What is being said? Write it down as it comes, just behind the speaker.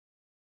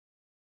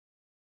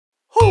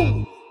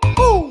Hoo!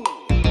 Hoo!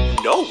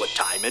 You know what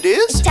time it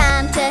is? It's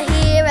time to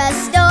hear a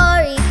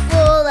story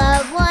full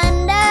of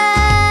wonder.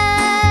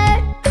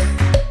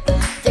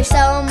 There's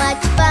so much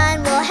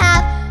fun we'll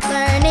have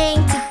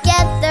learning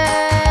together.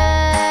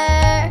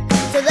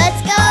 So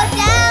let's go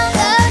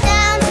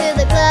down to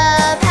the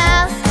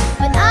clubhouse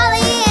with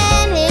Ollie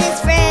and his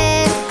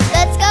friends.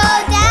 Let's go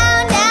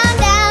down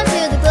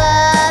to the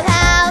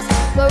clubhouse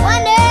where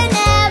wonder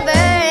never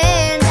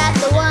ends at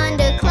the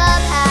Wonder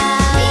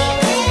Clubhouse. Be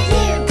with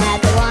you at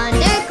the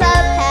Wonder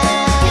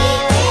Clubhouse. Be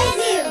with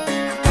you.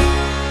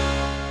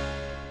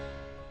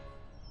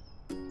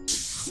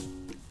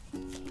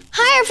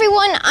 Hi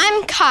everyone,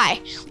 I'm Kai.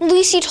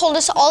 Lucy told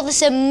us all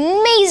this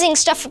amazing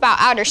stuff about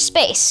outer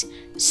space.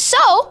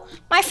 So,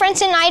 my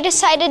friends and I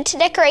decided to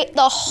decorate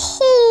the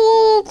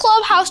whole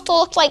clubhouse to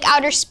look like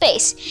outer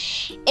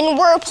space. And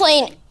we're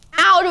playing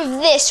Out of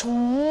This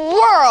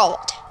World.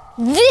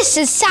 This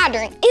is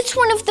Saturn. It's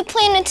one of the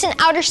planets in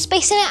outer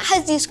space and it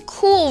has these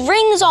cool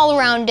rings all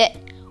around it.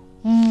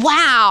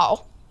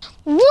 Wow.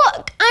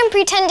 Look, I'm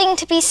pretending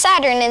to be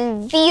Saturn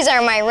and these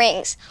are my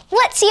rings.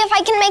 Let's see if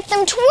I can make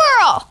them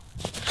twirl.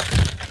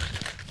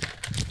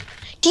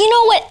 Do you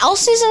know what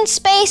else is in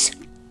space?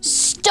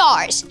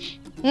 Stars.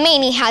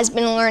 Manny has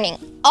been learning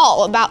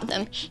all about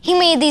them. He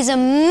made these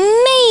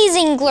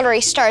amazing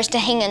glittery stars to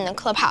hang in the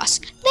clubhouse.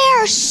 They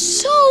are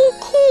so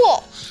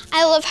cool.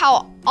 I love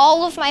how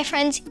all of my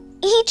friends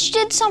each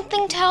did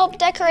something to help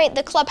decorate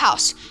the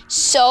clubhouse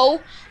so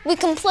we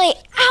can play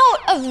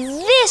out of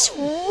this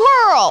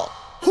world.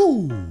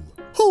 Hoo!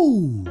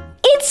 Hoo!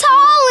 It's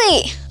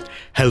Holly.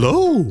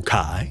 Hello,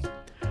 Kai.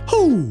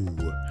 Hoo!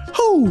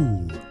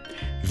 Hoo!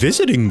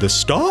 Visiting the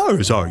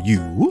stars, are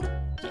you?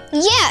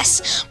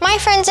 Yes, my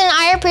friends and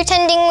I are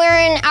pretending we're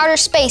in outer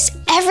space.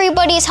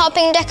 Everybody's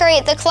helping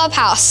decorate the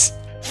clubhouse.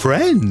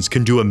 Friends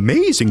can do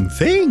amazing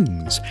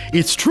things.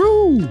 It's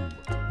true.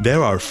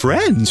 There are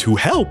friends who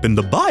help in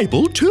the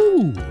Bible,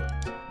 too.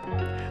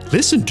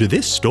 Listen to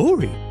this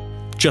story.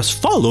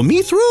 Just follow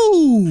me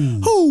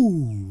through.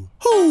 Hoo!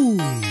 Hoo!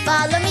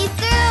 Follow me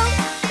through,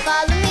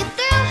 follow me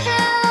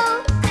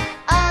through.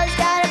 Ollie's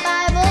got a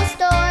Bible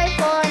story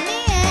for me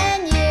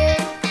and you.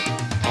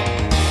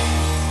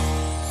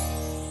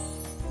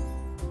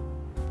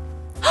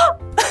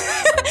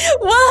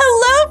 Well,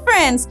 hello,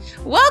 friends.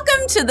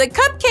 Welcome to the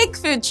Cupcake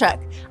Food Truck.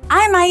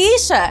 I'm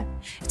Aisha.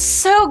 It's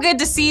so good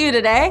to see you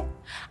today.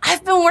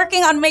 I've been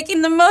working on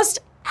making the most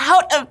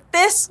out of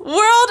this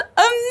world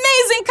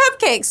amazing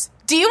cupcakes.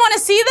 Do you want to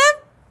see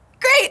them?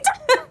 Great.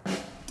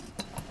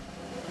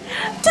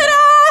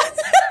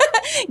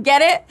 Ta-da!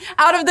 Get it?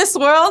 Out of this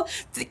world?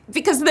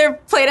 Because they're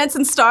planets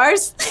and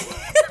stars?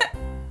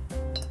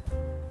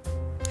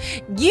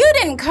 You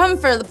didn't come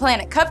for the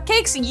planet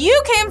cupcakes,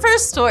 you came for a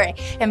story.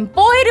 And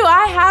boy, do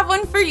I have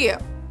one for you.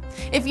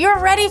 If you're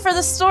ready for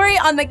the story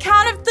on the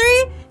count of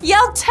 3,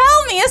 yell,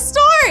 "Tell me a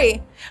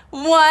story."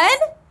 1,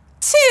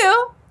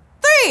 2,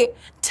 3.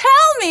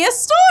 Tell me a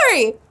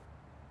story.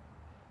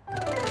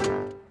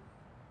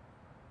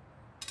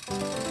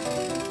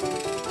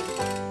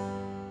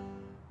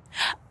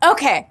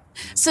 Okay,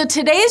 so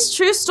today's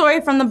true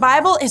story from the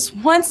Bible is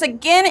once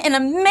again an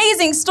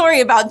amazing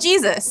story about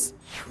Jesus.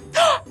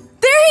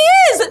 There he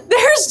is!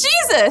 There's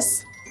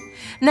Jesus!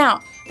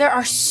 Now, there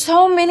are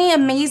so many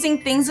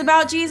amazing things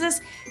about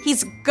Jesus.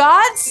 He's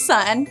God's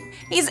son,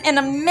 he's an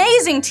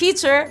amazing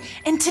teacher,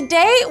 and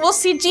today we'll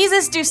see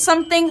Jesus do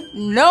something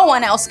no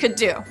one else could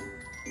do.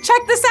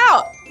 Check this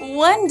out.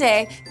 One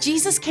day,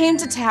 Jesus came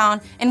to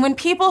town, and when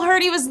people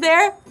heard he was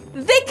there,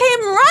 they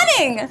came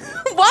running.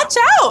 Watch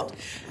out!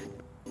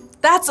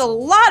 That's a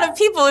lot of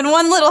people in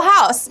one little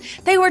house.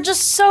 They were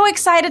just so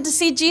excited to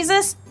see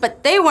Jesus,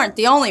 but they weren't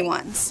the only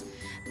ones.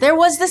 There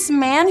was this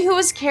man who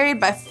was carried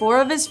by 4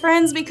 of his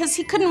friends because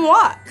he couldn't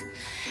walk.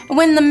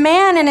 When the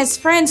man and his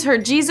friends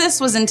heard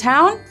Jesus was in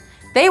town,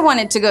 they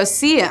wanted to go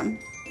see him.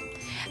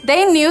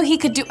 They knew he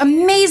could do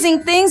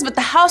amazing things, but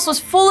the house was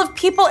full of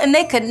people and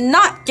they could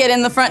not get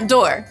in the front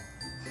door.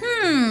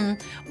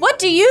 What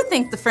do you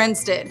think the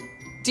friends did?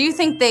 Do you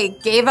think they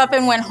gave up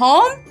and went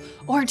home?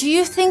 Or do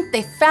you think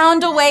they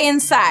found a way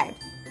inside?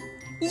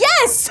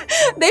 Yes,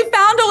 they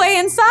found a way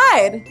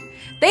inside.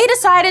 They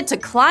decided to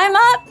climb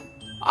up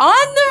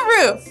on the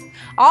roof.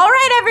 All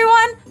right,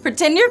 everyone,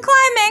 pretend you're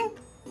climbing.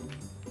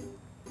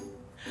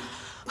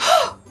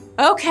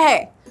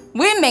 Okay,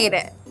 we made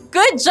it.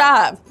 Good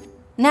job.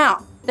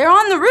 Now, they're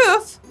on the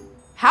roof.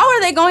 How are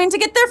they going to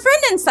get their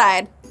friend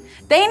inside?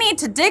 They need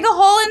to dig a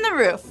hole in the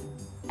roof.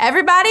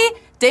 Everybody,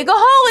 dig a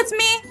hole with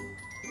me.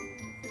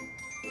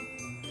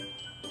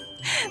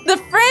 The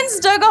friends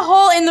dug a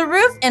hole in the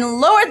roof and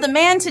lowered the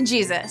man to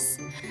Jesus.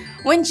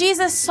 When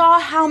Jesus saw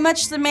how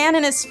much the man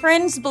and his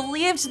friends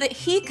believed that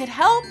he could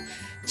help,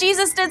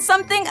 Jesus did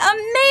something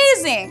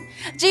amazing.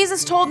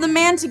 Jesus told the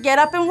man to get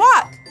up and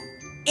walk.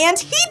 And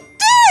he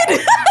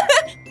did!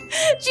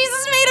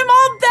 Jesus made him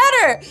all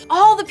better.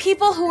 All the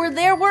people who were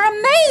there were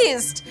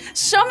amazed.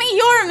 Show me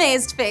your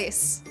amazed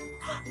face.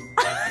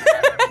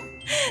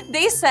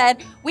 They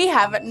said, "We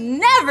have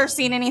never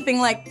seen anything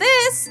like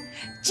this.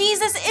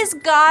 Jesus is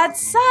God's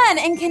son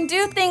and can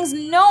do things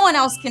no one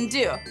else can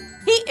do.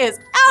 He is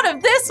out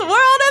of this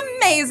world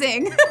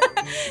amazing.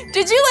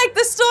 Did you like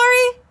the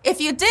story? If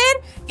you did,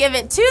 give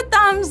it 2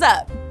 thumbs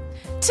up.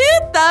 2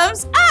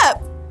 thumbs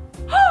up!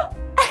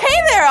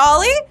 Hey there,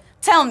 Ollie.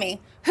 Tell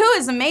me, who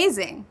is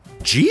amazing?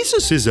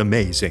 Jesus is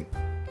amazing.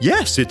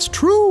 Yes, it's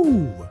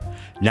true.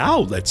 Now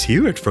let's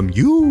hear it from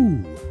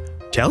you.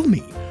 Tell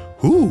me,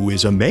 who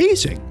is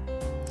amazing?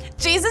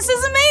 Jesus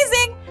is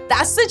amazing.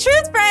 That's the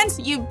truth, friends.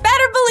 You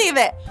better believe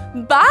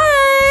it.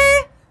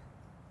 Bye.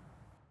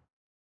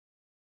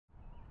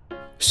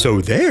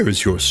 So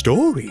there's your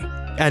story,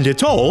 and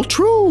it's all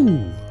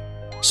true.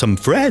 Some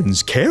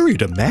friends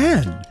carried a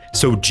man,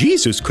 so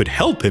Jesus could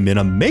help him in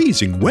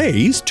amazing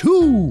ways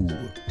too.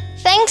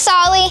 Thanks,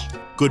 Ollie.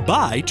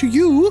 Goodbye to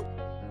you.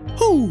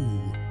 Hoo,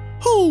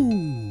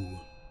 hoo.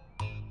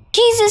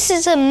 Jesus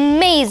is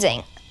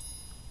amazing.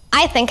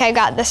 I think I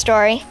got the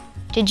story.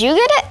 Did you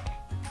get it?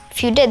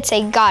 If you did,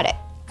 say got it.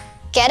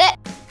 Get it?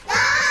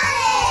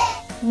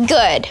 Got it!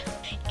 Good.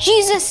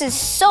 Jesus is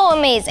so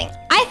amazing.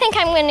 I think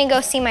I'm gonna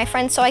go see my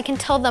friends so I can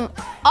tell them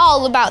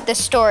all about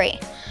this story.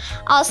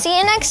 I'll see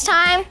you next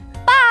time.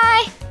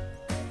 Bye.